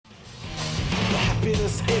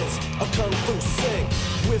Happiness is a kung fu sing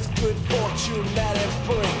with good fortune that it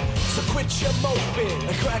brings. So quit your moping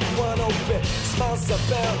and crack one open. Smiles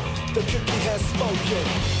about the cookie has spoken.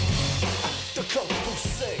 The kung fu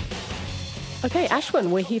sing. Okay,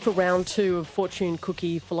 Ashwin, we're here for round 2 of Fortune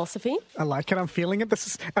Cookie Philosophy. I like it. I'm feeling it. This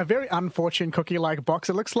is a very unfortune cookie-like box.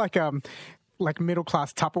 It looks like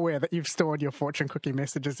middle-class Tupperware that you've stored your fortune cookie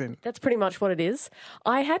messages in. That's pretty much what it is.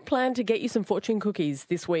 I had planned to get you some fortune cookies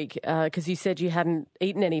this week because you said you hadn't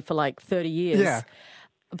eaten any for like 30 years. Yeah.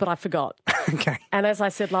 But I forgot. Okay. And as I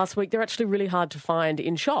said last week, they're actually really hard to find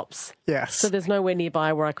in shops. Yes. So there's nowhere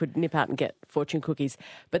nearby where I could nip out and get fortune cookies.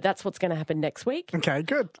 But that's what's going to happen next week. Okay,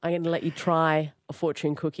 good. I'm going to let you try a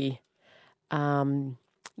fortune cookie.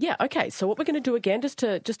 Okay. So what we're going to do again, just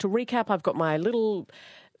to recap, I've got my little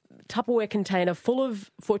Tupperware container full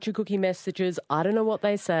of fortune cookie messages. I don't know what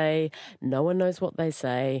they say. No one knows what they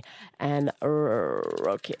say. And,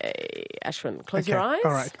 okay, Ashwin, close your eyes.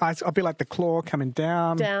 All right. I'll be like the claw coming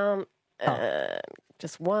down. Down.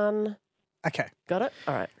 Just one. Okay. Got it?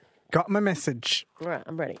 All right. Got my message. All right,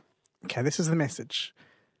 I'm ready. Okay, this is the message.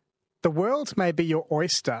 The world may be your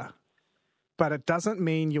oyster, but it doesn't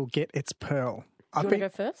mean you'll get its pearl. Do you want to go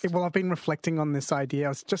first? Well, I've been reflecting on this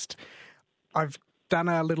idea. I've done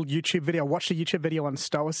a little YouTube video, watched a YouTube video on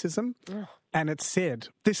Stoicism, and it said,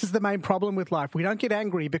 this is the main problem with life. We don't get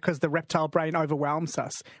angry because the reptile brain overwhelms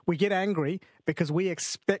us. We get angry because we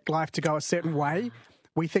expect life to go a certain way.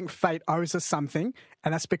 We think fate owes us something,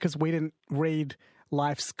 and that's because we didn't read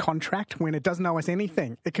life's contract when it doesn't owe us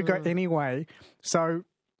anything. It could go any way. So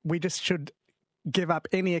we just should give up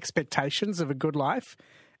any expectations of a good life,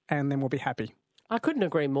 and then we'll be happy. I couldn't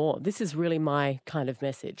agree more. This is really my kind of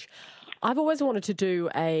message. I've always wanted to do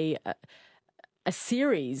a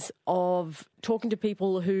series of talking to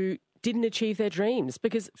people who didn't achieve their dreams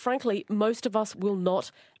because, frankly, most of us will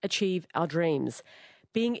not achieve our dreams.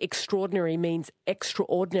 Being extraordinary means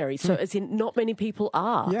extraordinary. So as in not many people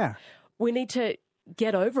are. Yeah. We need to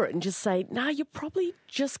get over it and just say, no, you're probably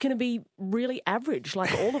just going to be really average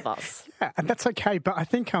like all of us. Yeah, and that's okay. But I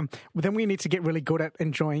think then we need to get really good at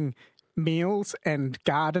enjoying meals and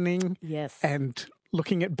gardening. Yes. And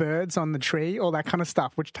looking at birds on the tree, all that kind of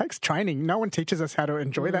stuff, which takes training. No one teaches us how to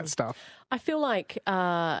enjoy that stuff. I feel like,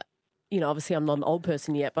 obviously I'm not an old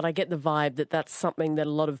person yet, but I get the vibe that that's something that a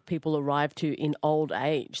lot of people arrive to in old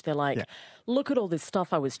age. They're like, look at all this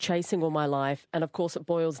stuff I was chasing all my life. And of course it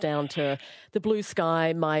boils down to the blue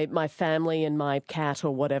sky, my family and my cat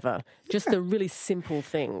or whatever. Just the really simple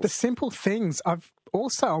things. The simple things. I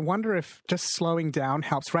wonder if just slowing down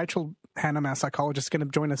helps. Rachel Hannam, our psychologist, is going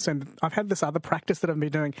to join us soon. I've had this other practice that I've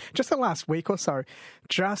been doing just the last week or so,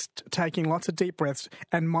 just taking lots of deep breaths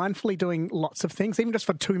and mindfully doing lots of things, even just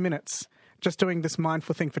for 2 minutes. Just doing this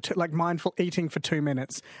mindful thing like mindful eating for 2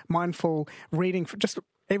 minutes, mindful reading, for just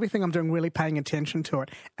everything I'm doing, really paying attention to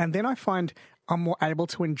it. And then I find I'm more able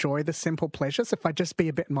to enjoy the simple pleasures if I just be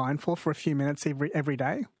a bit mindful for a few minutes every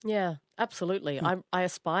day. Yeah, absolutely. I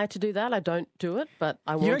aspire to do that. I don't do it, but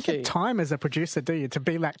I want to. You don't get time as a producer, do you, to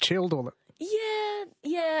be like chilled all the...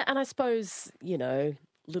 Yeah. And I suppose,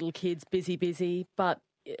 little kids, busy, but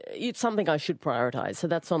it's something I should prioritise. So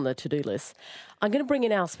that's on the to-do list. I'm going to bring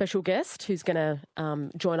in our special guest who's going to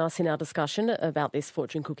join us in our discussion about this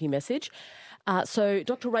fortune cookie message. So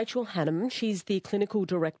Dr. Rachel Hannam, she's the Clinical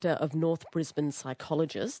Director of North Brisbane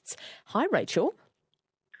Psychologists. Hi, Rachel.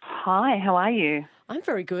 Hi, how are you? I'm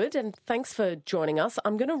very good, and thanks for joining us.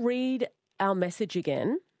 I'm going to read our message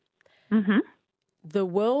again. Mm-hmm. The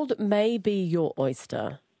world may be your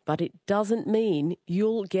oyster, but it doesn't mean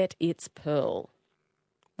you'll get its pearl.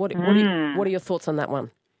 What are your thoughts on that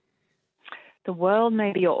one? The world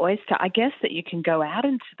may be your oyster. I guess that you can go out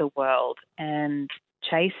into the world and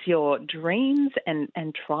chase your dreams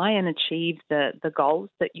and try and achieve the goals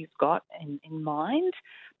that you've got in mind,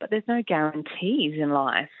 but there's no guarantees in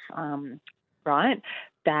life, right?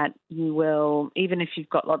 That you will, even if you've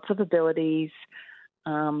got lots of abilities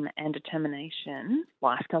and determination,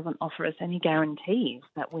 life doesn't offer us any guarantees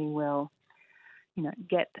that we will,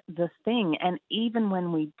 get the thing. And even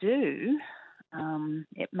when we do,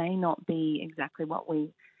 it may not be exactly what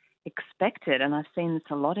we expected. And I've seen this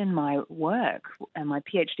a lot in my work. And my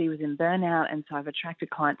PhD was in burnout, and so I've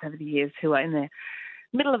attracted clients over the years who are in the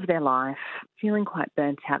middle of their life, feeling quite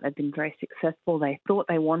burnt out. They've been very successful. They thought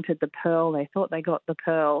they wanted the pearl. They thought they got the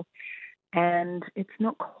pearl. And it's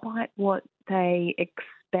not quite what they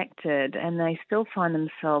expected. And they still find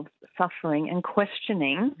themselves suffering and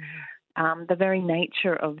questioning the very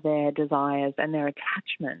nature of their desires and their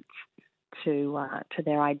attachments to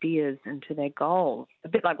their ideas and to their goals. A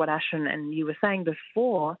bit like what Ashwin and you were saying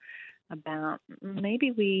before, about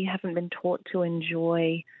maybe we haven't been taught to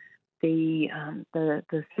enjoy the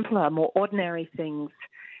simpler, more ordinary things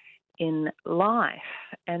in life.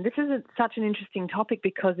 And this is such an interesting topic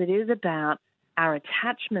because it is about our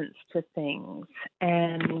attachments to things,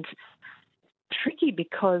 and tricky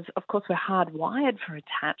because, of course, we're hardwired for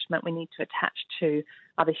attachment. We need to attach to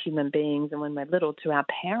other human beings, and when we're little, to our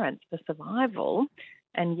parents for survival.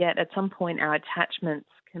 And yet, at some point, our attachments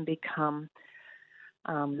can become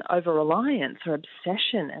over-reliance or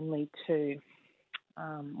obsession and lead to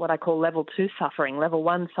what I call level 2 suffering. Level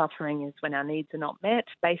 1 suffering is when our needs are not met,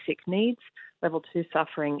 basic needs. Level 2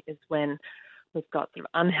 suffering is when we've got sort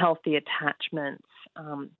of unhealthy attachments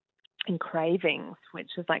and cravings, which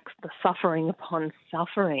is like the suffering upon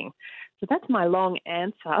suffering. So that's my long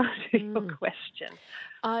answer to your question.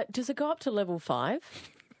 Does it go up to level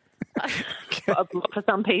 5? For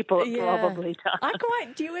some people, it probably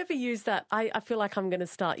does. Do you ever use that? I feel like I'm going to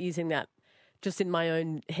start using that just in my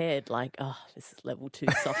own head, like, oh, this is level 2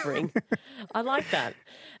 suffering. I like that.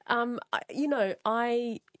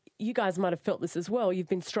 You guys might have felt this as well. You've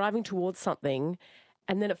been striving towards something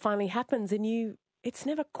and then it finally happens and it's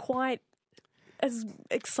never quite as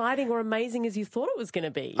exciting or amazing as you thought it was going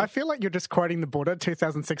to be. I feel like you're just quoting the Buddha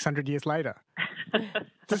 2,600 years later.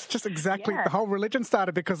 That's just exactly, the whole religion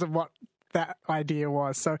started because of what that idea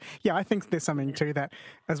was. So, yeah, I think there's something to that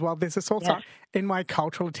as well. There's this also, in my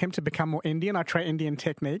cultural attempt to become more Indian, I try Indian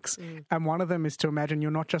techniques, and one of them is to imagine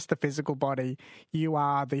you're not just the physical body, you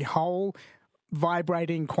are the whole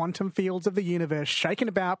vibrating quantum fields of the universe, shaking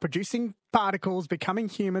about, producing particles, becoming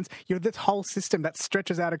humans. You're this whole system that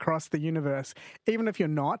stretches out across the universe. Even if you're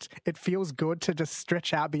not, it feels good to just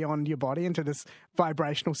stretch out beyond your body into this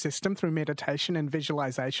vibrational system through meditation and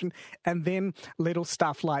visualization. And then little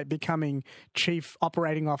stuff like becoming chief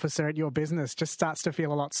operating officer at your business just starts to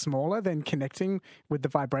feel a lot smaller than connecting with the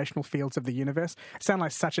vibrational fields of the universe. I sound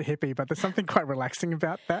like such a hippie, but there's something quite relaxing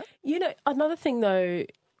about that. Another thing though,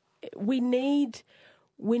 we need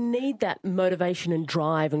that motivation and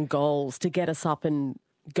drive and goals to get us up and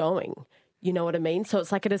going. You know what I mean? So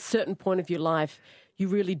it's like at a certain point of your life, you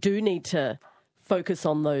really do need to focus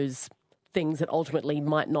on those things that ultimately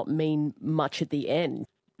might not mean much at the end.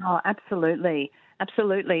 Oh, absolutely.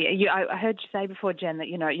 Absolutely. I heard you say before, Jen, that,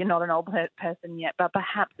 you're not an old person yet, but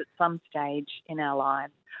perhaps at some stage in our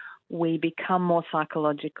lives, we become more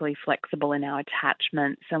psychologically flexible in our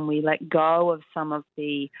attachments and we let go of some of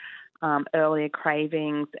the earlier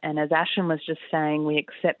cravings. And as Ashwin was just saying, we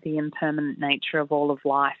accept the impermanent nature of all of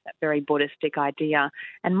life, that very Buddhistic idea.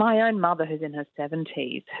 And my own mother, who's in her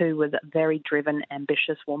 70s, who was a very driven,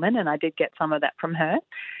 ambitious woman, and I did get some of that from her,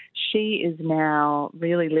 she is now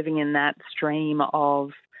really living in that stream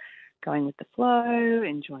of going with the flow,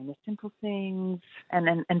 enjoying the simple things,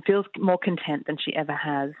 and feels more content than she ever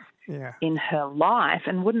has in her life.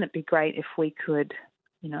 And wouldn't it be great if we could,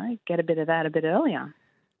 get a bit of that a bit earlier?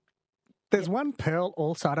 There's one pearl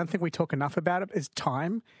also, I don't think we talk enough about it, is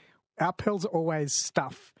time. Our pearls are always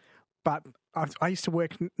stuff, but I used to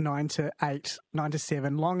work 9 to 8, 9 to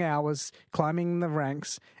 7, long hours, climbing the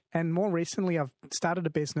ranks. And more recently, I've started a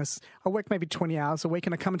business. I work maybe 20 hours a week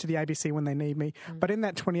and I come into the ABC when they need me. But in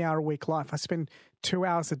that 20-hour-a-week life, I spend 2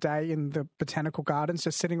 hours a day in the botanical gardens,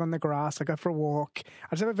 just sitting on the grass. I go for a walk.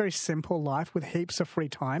 I just have a very simple life with heaps of free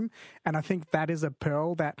time. And I think that is a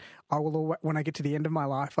pearl that I will always, when I get to the end of my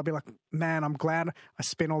life, I'll be like, man, I'm glad I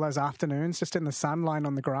spent all those afternoons just in the sun lying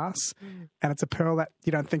on the grass. And it's a pearl that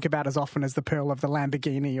you don't think about as often as the pearl of the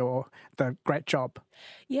Lamborghini or the great job.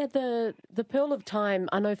 Yeah, the pearl of time,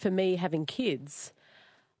 I know for me, having kids,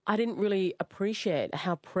 I didn't really appreciate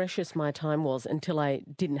how precious my time was until I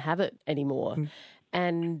didn't have it anymore.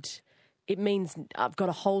 And it means I've got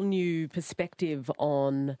a whole new perspective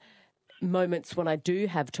on moments when I do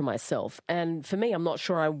have to myself. And for me, I'm not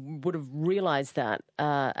sure I would have realised that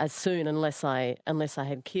as soon unless I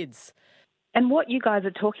had kids. And what you guys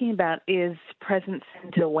are talking about is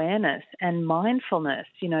present-centered awareness and mindfulness.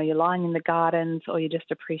 You're lying in the gardens or you're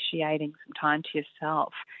just appreciating some time to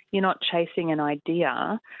yourself. You're not chasing an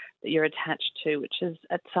idea that you're attached to, which is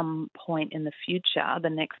at some point in the future, the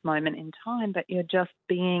next moment in time, but you're just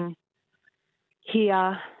being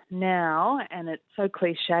here now. And it's so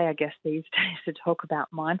cliche, I guess, these days to talk about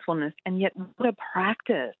mindfulness. And yet what a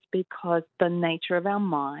practice, because the nature of our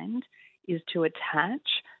mind is to attach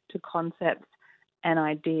to concepts and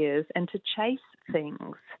ideas and to chase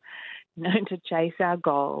things, to chase our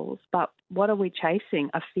goals. But what are we chasing?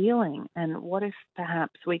 A feeling. And what if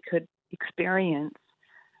perhaps we could experience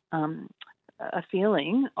a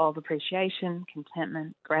feeling of appreciation,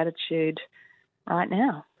 contentment, gratitude right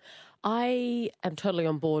now? I am totally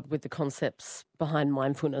on board with the concepts behind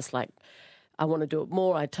mindfulness. Like, I want to do it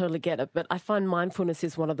more. I totally get it. But I find mindfulness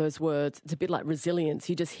is one of those words. It's a bit like resilience.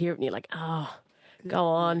 You just hear it and you're like, go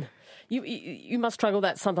on. You must struggle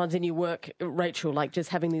that sometimes in your work, Rachel, like just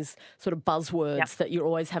having these sort of buzzwords that you're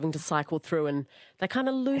always having to cycle through, and they kind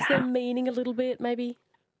of lose their meaning a little bit, maybe.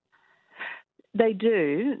 They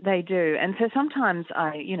do. And so sometimes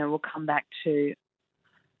I, will come back to,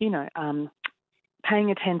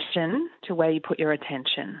 paying attention to where you put your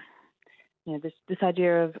attention. This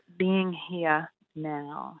idea of being here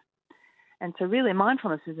now. And so really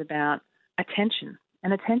mindfulness is about attention.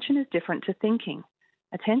 And attention is different to thinking.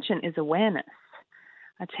 Attention is awareness.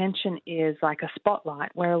 Attention is like a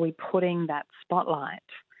spotlight. Where are we putting that spotlight?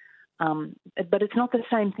 But it's not the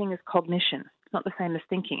same thing as cognition. It's not the same as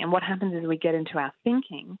thinking. And what happens is we get into our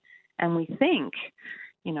thinking and we think,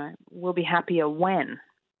 we'll be happier when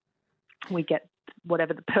we get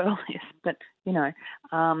whatever the pearl is. But,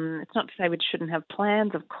 it's not to say we shouldn't have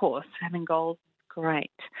plans, of course. Having goals is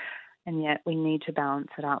great. And yet we need to balance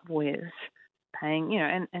it up with paying,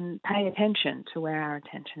 and pay attention to where our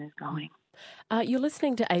attention is going. You're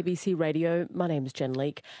listening to ABC Radio. My name is Jen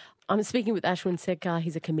Leake. I'm speaking with Ashwin Segkar.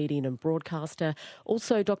 He's a comedian and broadcaster.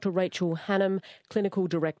 Also, Dr. Rachel Hannam, Clinical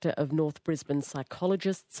Director of North Brisbane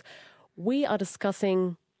Psychologists. We are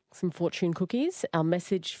discussing some fortune cookies. Our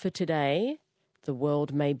message for today, the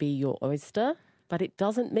world may be your oyster, but it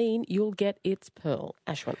doesn't mean you'll get its pearl.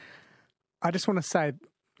 Ashwin. I just want to say, I'm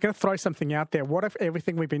going to throw something out there. What if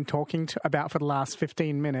everything we've been talking about for the last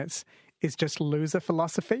 15 minutes is just loser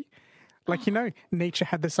philosophy? Like, Nietzsche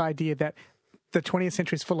had this idea that the 20th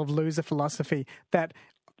century is full of loser philosophy that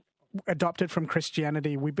adopted from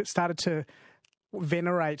Christianity. We started to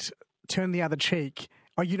venerate, turn the other cheek.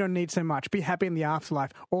 Oh, you don't need so much. Be happy in the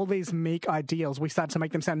afterlife. All these meek ideals, we started to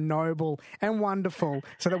make them sound noble and wonderful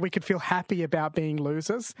so that we could feel happy about being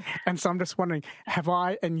losers. And so I'm just wondering, have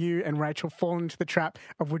I and you and Rachel fallen into the trap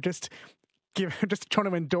of we're just trying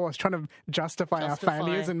to endorse, trying to justify our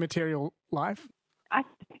failures in material life? I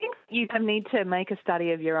think you need to make a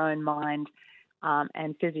study of your own mind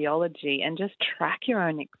and physiology and just track your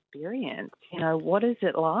own experience. What is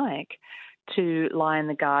it like to lie in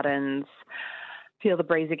the gardens, feel the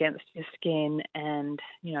breeze against your skin and,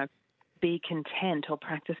 be content or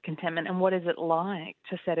practice contentment? And what is it like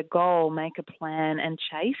to set a goal, make a plan and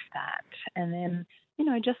chase that? And then,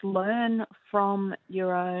 just learn from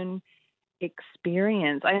your own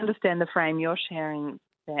experience. I understand the frame you're sharing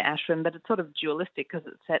there, Ashwin, but it's sort of dualistic because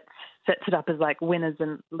it sets it up as like winners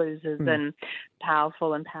and losers and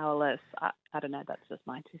powerful and powerless. I don't know. That's just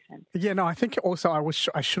my 2 cents. Yeah, no, I think also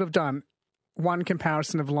I should have done one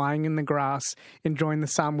comparison of lying in the grass, enjoying the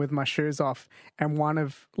sun with my shoes off, and one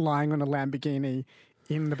of lying on a Lamborghini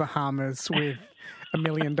in the Bahamas with $1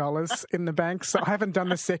 million in the bank. So I haven't done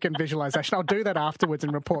the second visualization. I'll do that afterwards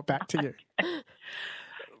and report back to you.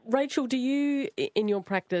 Rachel, do you, in your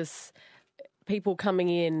practice, people coming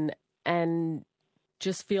in and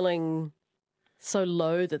just feeling so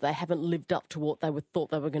low that they haven't lived up to what they thought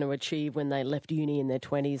they were going to achieve when they left uni in their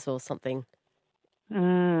 20s or something?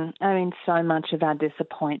 So much of our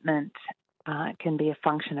disappointment can be a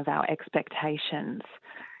function of our expectations.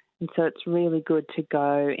 And so it's really good to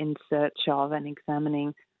go in search of and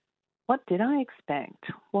examining, what did I expect?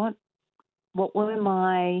 What were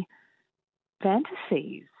my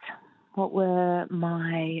fantasies? What were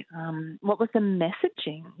my what was the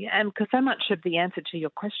messaging? And because so much of the answer to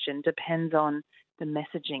your question depends on the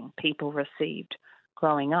messaging people received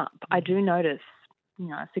growing up. I do notice,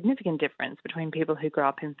 a significant difference between people who grow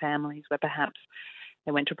up in families where perhaps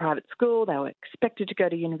they went to private school, they were expected to go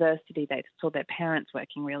to university, they saw their parents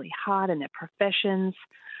working really hard in their professions,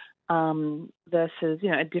 versus,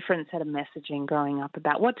 a different set of messaging growing up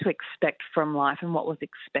about what to expect from life and what was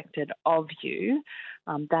expected of you.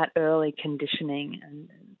 That early conditioning and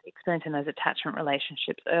experiencing those attachment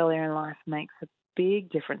relationships earlier in life makes a big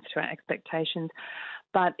difference to our expectations.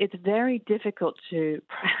 But it's very difficult to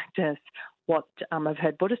practice what I've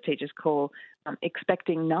heard Buddhist teachers call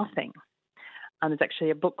expecting nothing. There's actually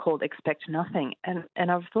a book called Expect Nothing. And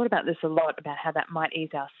I've thought about this a lot, about how that might ease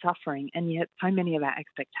our suffering. And yet so many of our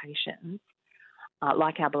expectations,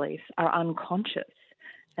 like our beliefs, are unconscious.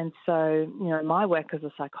 And so, my work as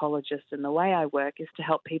a psychologist and the way I work is to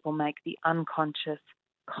help people make the unconscious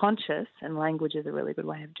conscious, and language is a really good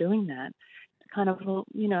way of doing that. Kind of,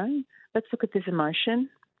 let's look at this emotion,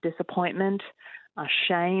 disappointment,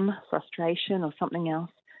 shame, frustration, or something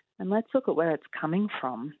else, and let's look at where it's coming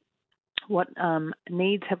from. What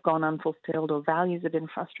needs have gone unfulfilled or values have been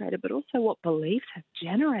frustrated, but also what beliefs have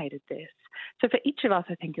generated this. So for each of us,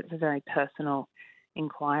 I think it's a very personal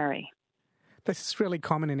inquiry. This is really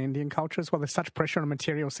common in Indian culture as well. There's such pressure on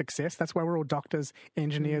material success. That's why we're all doctors,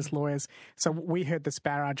 engineers, lawyers. So we heard this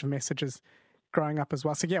barrage of messages growing up as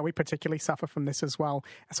well. So, yeah, we particularly suffer from this as well.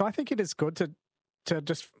 So I think it is good to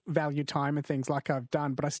just value time and things like I've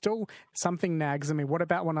done, but something nags at me. What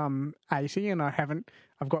about when I'm 80 and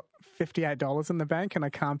I've got $58 in the bank and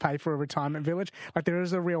I can't pay for a retirement village? Like, there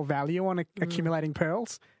is a real value on accumulating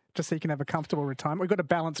pearls, just so you can have a comfortable retirement. We've got to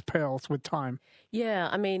balance pearls with time. Yeah,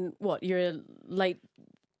 I mean, you're late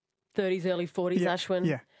 30s, early 40s, Ashwin?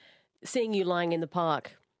 Yeah. Seeing you lying in the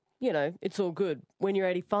park, it's all good. When you're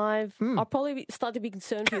 85, I'll probably start to be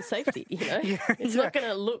concerned for your safety, It's not going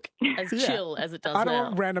to look as chill as it does now. I don't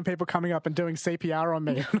want random people coming up and doing CPR on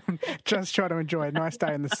me. Just try to enjoy a nice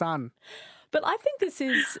day in the sun. But I think this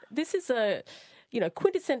is a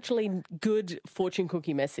quintessentially good fortune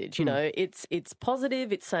cookie message. It's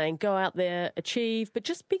positive. It's saying go out there, achieve, but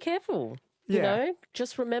just be careful.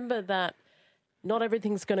 Just remember that not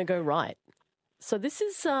everything's going to go right. So this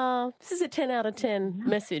is a 10 out of 10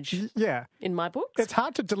 message. Yeah, in my books. It's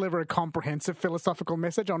hard to deliver a comprehensive philosophical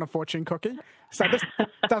message on a fortune cookie. So this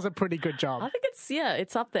does a pretty good job. I think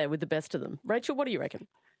it's up there with the best of them. Rachel, what do you reckon?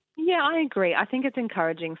 Yeah, I agree. I think it's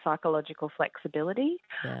encouraging psychological flexibility.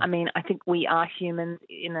 Yeah. I mean, I think we are humans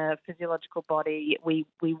in a physiological body. We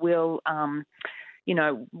will,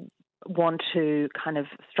 want to kind of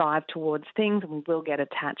strive towards things, and we will get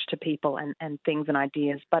attached to people and things and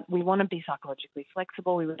ideas. But we want to be psychologically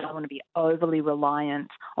flexible. We don't want to be overly reliant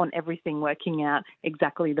on everything working out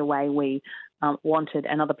exactly the way we wanted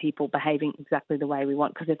and other people behaving exactly the way we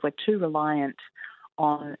want. Because if we're too reliant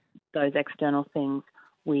on those external things,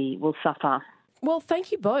 we will suffer. Well,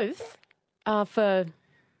 thank you both for,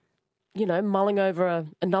 mulling over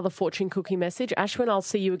another fortune cookie message. Ashwin, I'll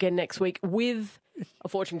see you again next week with a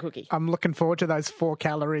fortune cookie. I'm looking forward to those 4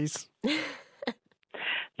 calories.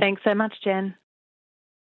 Thanks so much, Jen.